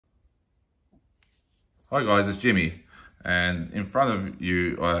Hi guys, it's Jimmy, and in front of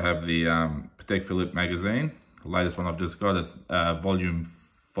you I have the Patek Philippe magazine, the latest one I've just got. It's volume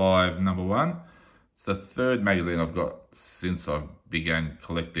 5, number 1. It's the third magazine I've got since I began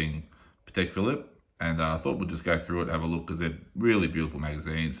collecting Patek Philippe, and I thought we'd just go through it, have a look, because they're really beautiful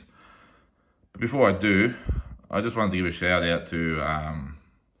magazines. But before I do, I just wanted to give a shout out to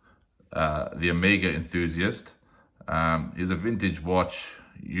the Omega Enthusiast. He's a vintage watch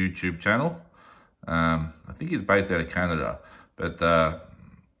YouTube channel. I think he's based out of Canada, but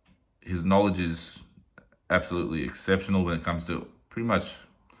his knowledge is absolutely exceptional when it comes to pretty much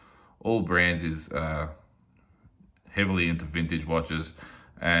all brands. Is heavily into vintage watches,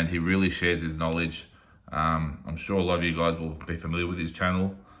 and he really shares his knowledge. I'm sure a lot of you guys will be familiar with his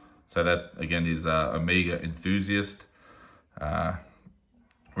channel. So that again is Omega Enthusiast.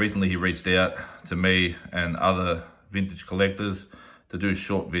 Recently he reached out to me and other vintage collectors to do a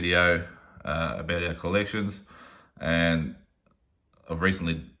short video about our collections, and I've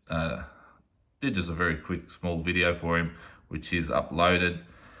recently did just a very quick small video for him, which is uploaded.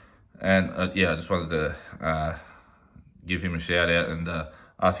 And yeah, I just wanted to give him a shout out and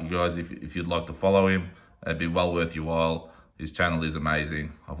ask you guys if you'd like to follow him. It'd be well worth your while. His channel is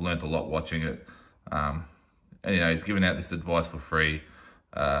amazing. I've learned a lot watching it. And you know, he's giving out this advice for free.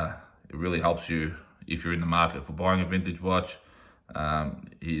 It really helps you if you're in the market for buying a vintage watch.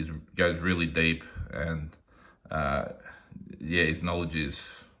 He goes really deep, and yeah, his knowledge is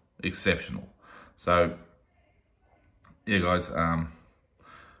exceptional. So yeah guys,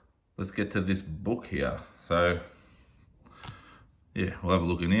 let's get to this book here. So yeah, we'll have a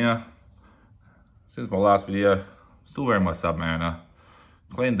look in here. Since my last video, still wearing my Submariner.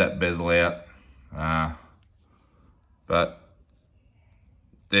 Cleaned that bezel out, but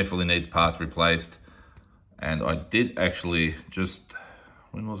definitely needs parts replaced. And I did actually just,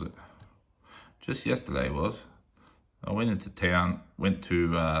 when was it? Just yesterday it was. I went into town, went to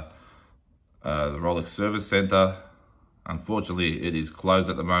the Rolex Service Center. Unfortunately, it is closed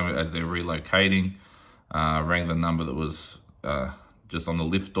at the moment as they're relocating. Rang the number that was just on the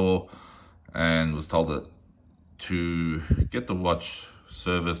lift door and was told that to get the watch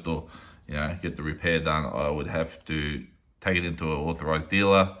serviced or, you know, get the repair done, I would have to take it into an authorized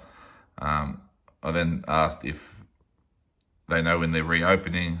dealer. I then asked if they know when they're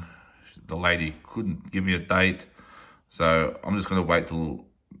reopening. The lady couldn't give me a date, so I'm just going to wait till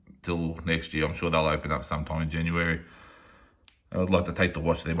next year. I'm sure they'll open up sometime in January. I would like to take the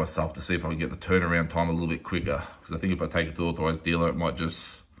watch there myself to see if I can get the turnaround time a little bit quicker, because I think if I take it to an authorized dealer, it might just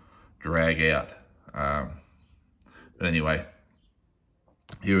drag out. But anyway,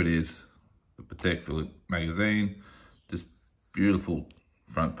 here it is, the Patek Philippe magazine. This beautiful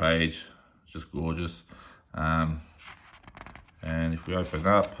front page, just gorgeous. And if we open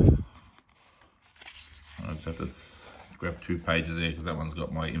up, I just have to grab 2 pages there because that one's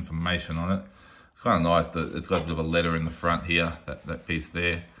got my information on it. It's kind of nice that it's got a bit of a letter in the front here, that piece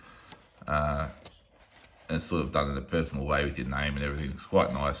there. And it's sort of done in a personal way with your name and everything. It's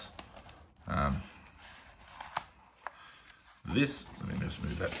quite nice. This, let me just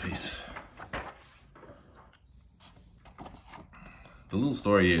move that piece. The little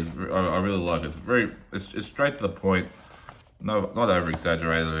story is, I really like it. It's straight to the point. No, not over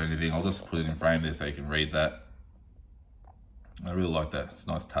exaggerated or anything. I'll just put it in frame there so you can read that. I really like that. It's a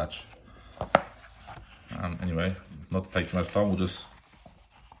nice touch. Anyway, not to take too much time, we'll just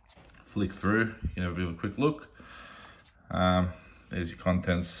flick through. You can have a bit of a quick look. There's your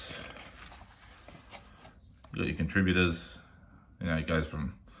contents. You got your contributors. You know, it goes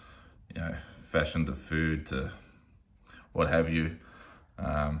from, you know, fashion to food to what have you.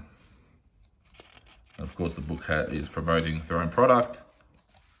 Of course, the book is promoting their own product,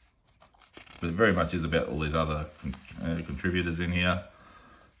 but it very much is about all these other contributors in here.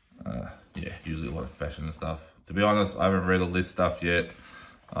 Yeah, usually a lot of fashion and stuff. To be honest, I haven't read all this stuff yet.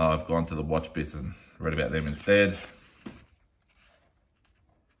 I've gone to the watch bits and read about them instead.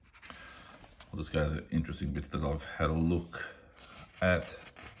 I'll just go to the interesting bits that I've had a look at.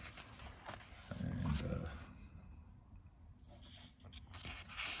 And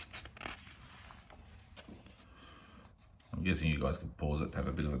I'm guessing you guys can pause it to have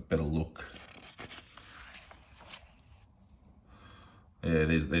a bit of a better look. Yeah,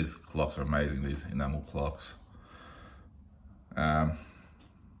 these clocks are amazing, these enamel clocks.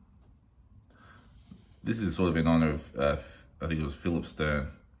 This is sort of in honor of, I think it was Philip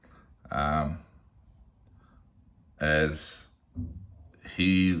Stern, as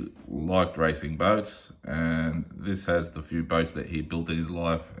he liked racing boats, and this has the few boats that he built in his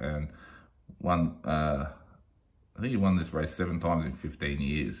life, and one, I think he won this race 7 times in 15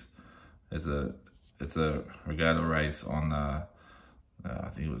 years. As a it's a regatta race on, I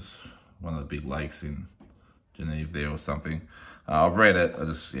think it was one of the big lakes in Geneva there or something. I've read it, I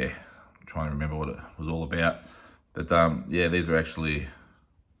just, yeah, I'm trying to remember what it was all about. But yeah, these are actually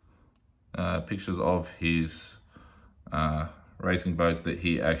pictures of his racing boats that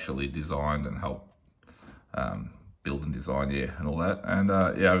he actually designed and helped build and design, yeah, and all that. And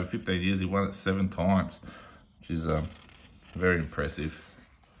yeah, over 15 years, he won it 7 times, which is very impressive.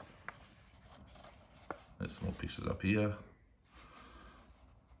 There's some more pictures up here.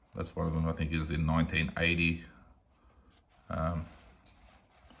 That's one of them, I think, is in 1980.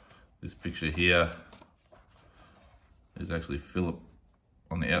 This picture here is actually Philip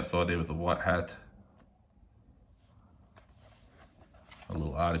on the outside there with the white hat. A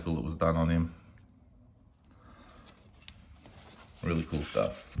little article that was done on him. Really cool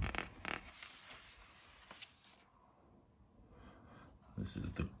stuff. This is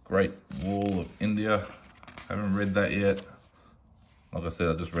the Great Wall of India. Haven't read that yet. Like I said,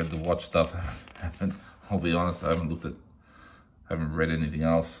 I just read the watch stuff. I'll be honest, I haven't read anything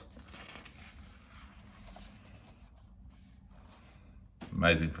else.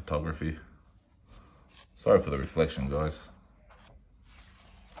 Amazing photography. Sorry for the reflection, guys.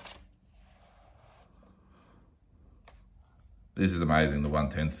 This is amazing, the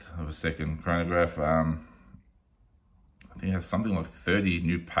 1/10 of a second chronograph. I think it has something like 30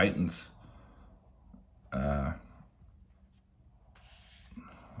 new patents. I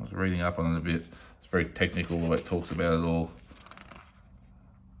was reading up on it a bit. It's very technical the way it talks about it all.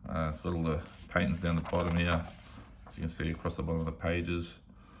 It's got all the patents down the bottom here, as you can see across the bottom of the pages.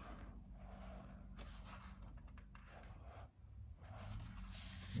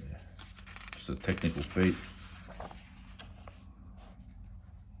 Yeah. Just a technical feat.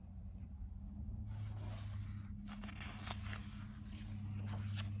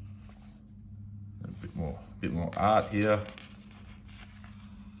 A bit more art here.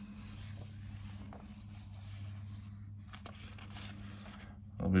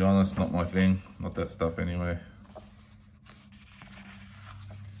 I'll be honest, not my thing, not that stuff anyway.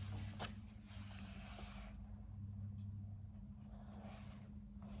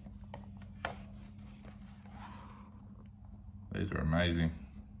 These are amazing.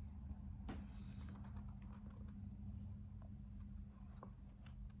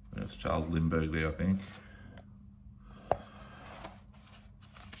 That's Charles Lindbergh there, I think.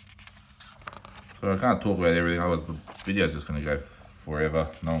 So I can't talk about everything, otherwise the video's just going to go forever.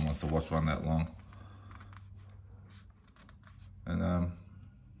 No one wants to watch one that long. And I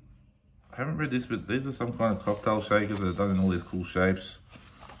haven't read this, but these are some kind of cocktail shakers that are done in all these cool shapes.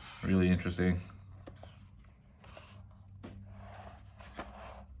 Really interesting.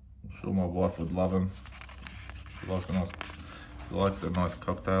 I'm sure my wife would love them. She likes a nice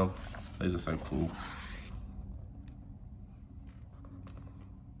cocktail. These are so cool.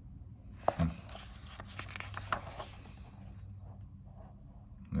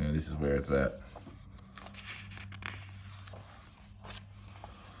 Yeah, this is where it's at.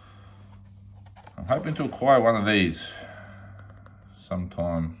 I'm hoping to acquire one of these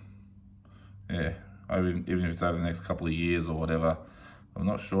sometime. Yeah, even if it's over the next couple of years or whatever. I'm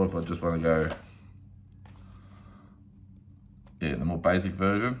not sure if I just want to go, yeah, the more basic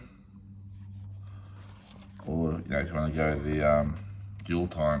version, or you know, if you want to go the dual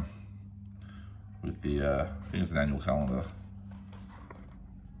time with the I think it's an annual calendar.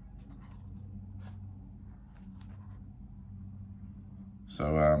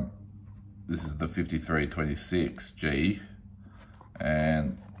 So this is the 5326G,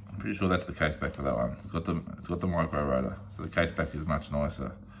 and I'm pretty sure that's the case back for that one. It's got the micro rotor, so the case back is much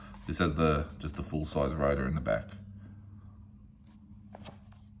nicer. This has just the full size rotor in the back.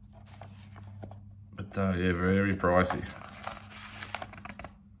 But yeah, very pricey.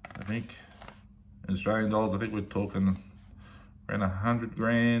 I think in Australian dollars, I think we're talking around 100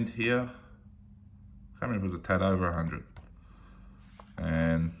 grand here. I can't remember if it was a tad over 100.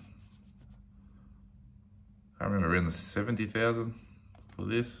 And I remember around the 70,000 for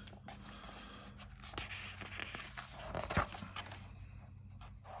this.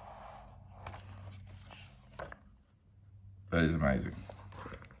 That is amazing.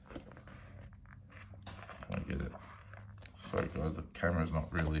 I get it. Sorry guys, the camera's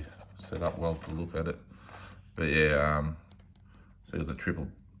not really set up well to look at it. But yeah, so the triple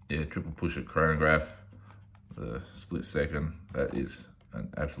pusher chronograph, the split second. That is an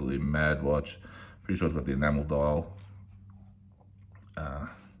absolutely mad watch. Pretty sure it's got the enamel dial.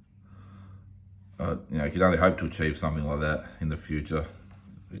 You know, you can only hope to achieve something like that in the future.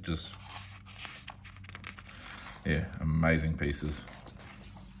 It just, yeah, amazing pieces.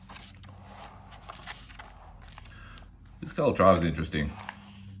 This skull drive is interesting.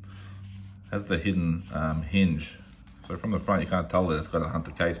 Has the hidden hinge. So from the front you can't tell that it's got a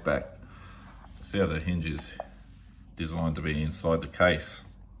Hunter case back. See how the hinge is designed to be inside the case.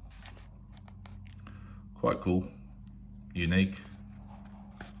 Quite cool, unique.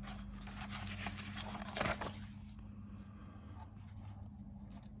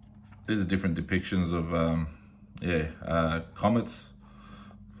 These are different depictions of comets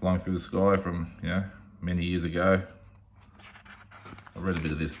flying through the sky from many years ago. I read a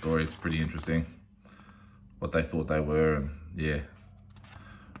bit of this story. It's pretty interesting what they thought they were, and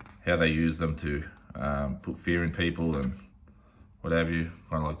how they used them to put fear in people and what have you.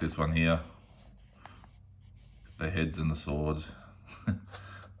 Kind of like this one here, the heads and the swords.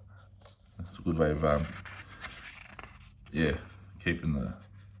 It's a good way of keeping the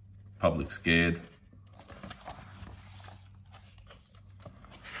public scared.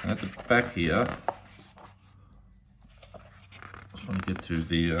 And at the back here, I just want to get to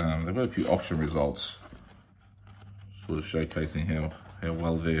the, they've got a few auction results, sort of showcasing how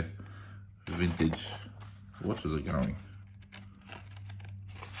well their vintage watches are going.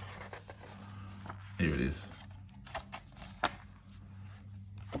 Here it is.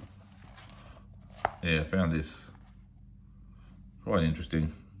 Yeah, I found this quite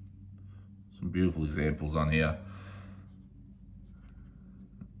interesting. Some beautiful examples on here.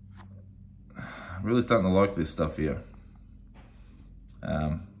 I'm really starting to like this stuff here.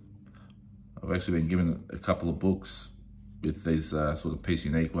 I've actually been given a couple of books with these sort of piece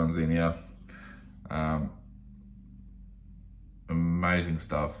unique ones in here. Amazing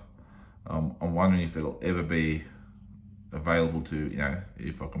stuff. I'm wondering if it'll ever be available to,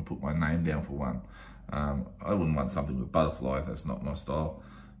 if I can put my name down for one. I wouldn't want something with butterflies, that's not my style.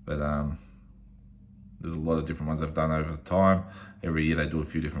 But there's a lot of different ones I've done over time. Every year they do a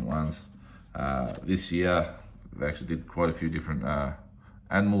few different ones. This year they actually did quite a few different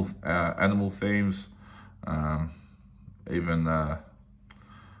animal themes, even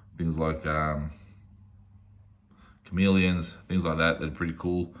things like chameleons, things like that. They're pretty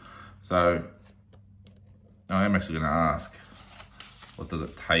cool. So I am actually going to ask, what does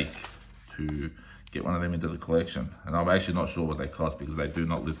it take to get one of them into the collection? And I'm actually not sure what they cost because they do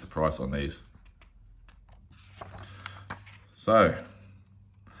not list the price on these. So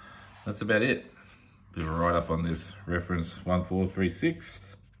that's about it. Bit of a write up on this reference 1436.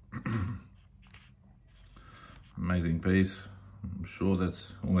 Amazing piece. I'm sure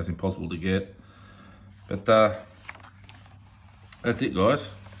that's almost impossible to get. But that's it, guys.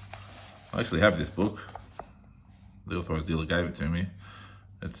 I actually have this book. The authorized dealer gave it to me.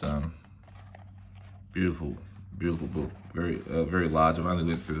 It's beautiful, beautiful book. Very large. I've only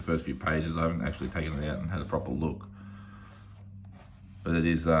went through the first few pages. I haven't actually taken it out and had a proper look. But it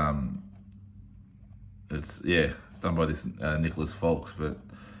is it's done by this Nicholas Folks, but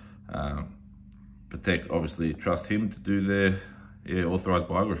Patek obviously trust him to do their authorized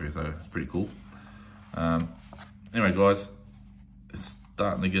biography, so it's pretty cool. Anyway, guys, it's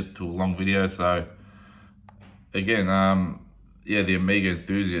starting to get to a long video, so again, the Amiga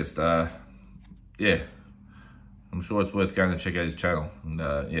enthusiast, I'm sure it's worth going to check out his channel and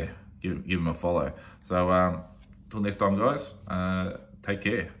give him a follow. So until next time, guys, take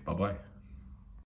care. Bye bye.